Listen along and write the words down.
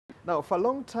Now, for a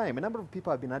long time, a number of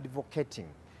people have been advocating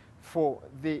for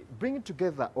the bringing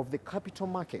together of the capital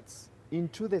markets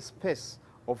into the space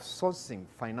of sourcing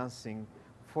financing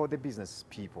for the business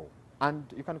people. And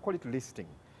you can call it listing.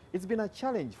 It's been a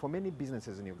challenge for many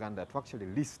businesses in Uganda to actually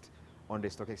list on the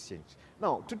stock exchange.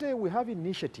 Now, today we have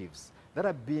initiatives that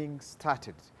are being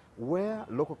started where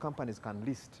local companies can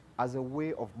list as a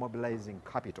way of mobilizing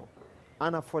capital,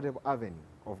 an affordable avenue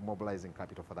of mobilizing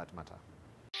capital for that matter.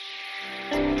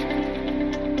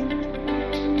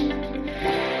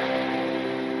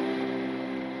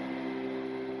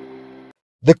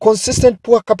 The consistent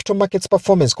poor capital markets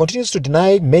performance continues to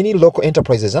deny many local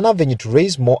enterprises an avenue to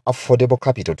raise more affordable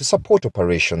capital to support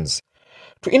operations.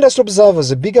 To industry observers,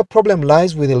 the bigger problem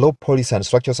lies with the low policy and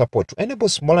structural support to enable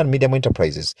small and medium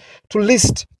enterprises to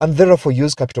list and therefore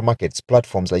use capital markets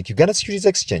platforms like Uganda Securities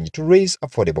Exchange to raise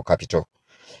affordable capital.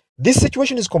 This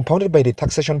situation is compounded by the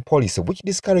taxation policy, which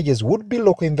discourages would-be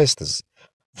local investors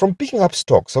from picking up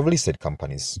stocks of listed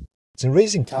companies. It's in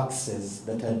raising taxes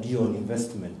that are due on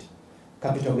investment,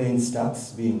 capital gains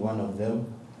tax being one of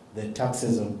them, the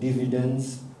taxes on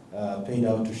dividends paid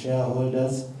out to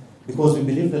shareholders, because we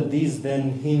believe that these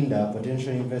then hinder a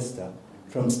potential investor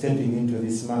from stepping into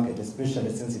this market, especially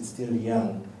since it's still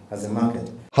young as a market.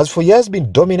 Has for years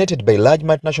been dominated by large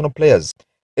multinational players,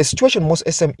 a situation most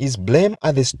SMEs blame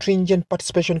are the stringent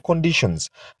participation conditions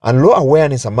and low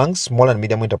awareness among small and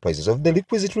medium enterprises of the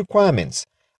requisite requirements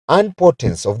and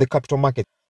potence of the capital market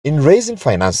in raising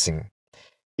financing.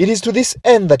 It is to this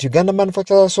end that Uganda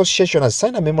Manufacturers Association has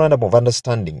signed a memorandum of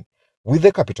understanding with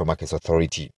the Capital Markets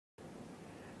Authority.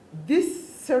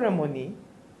 This ceremony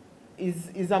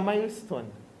is a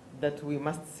milestone that we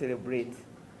must celebrate,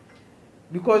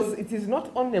 because it is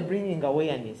not only bringing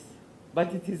awareness,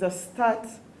 but it is a start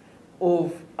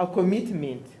of a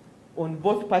commitment on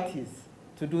both parties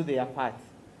to do their part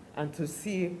and to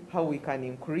see how we can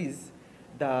increase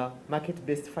the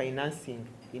market-based financing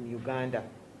in Uganda.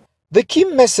 The key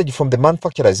message from the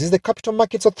manufacturers is the Capital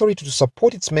Markets Authority to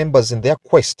support its members in their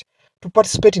quest to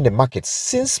participate in the markets,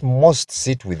 since most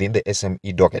sit within the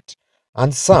SME docket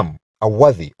and some are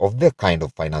worthy of their kind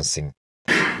of financing.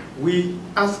 We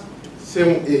asked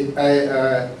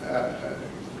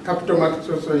Capital Markets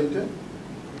Authority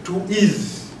to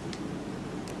ease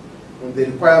on the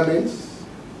requirements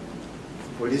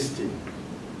for listing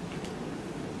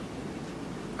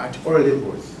at all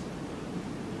levels,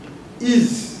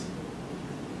 ease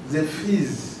the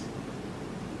fees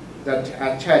that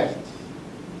are charged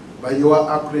by your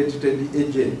accredited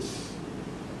agents,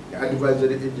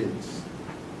 advisory agents.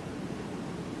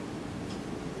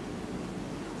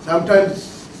 Sometimes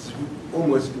it's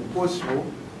almost impossible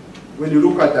when you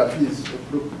look at the fees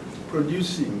of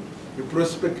producing a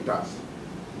prospectus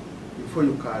before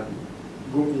you can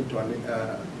go into an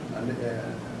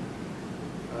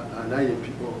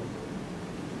IPO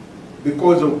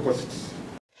because of costs.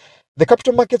 The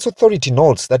Capital Markets Authority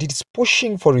notes that it is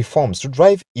pushing for reforms to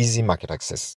drive easy market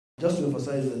access. Just to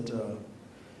emphasize that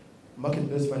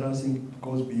market-based financing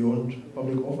goes beyond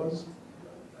public offers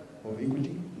of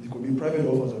equity. It could be private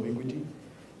offers of equity.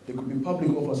 There could be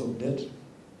public offers of debt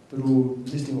through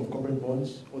listing of corporate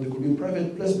bonds, or there could be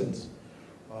private placements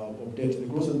of debt. There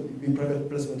could also be private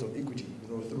placements of equity,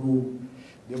 through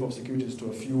the offer of securities to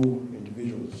a few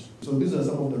individuals. So these are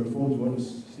some of the reforms we want to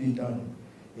see done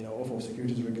in our offer of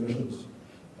securities regulations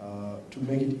to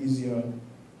make it easier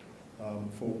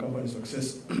for companies to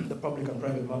access the public and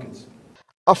private markets.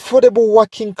 Affordable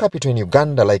working capital in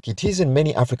Uganda, like it is in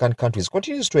many African countries,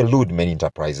 continues to elude many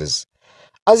enterprises.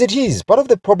 As it is, part of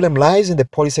the problem lies in the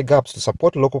policy gaps to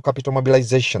support local capital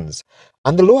mobilizations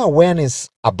and the low awareness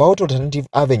about alternative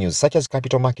avenues such as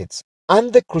capital markets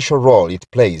and the crucial role it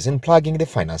plays in plugging the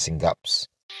financing gaps.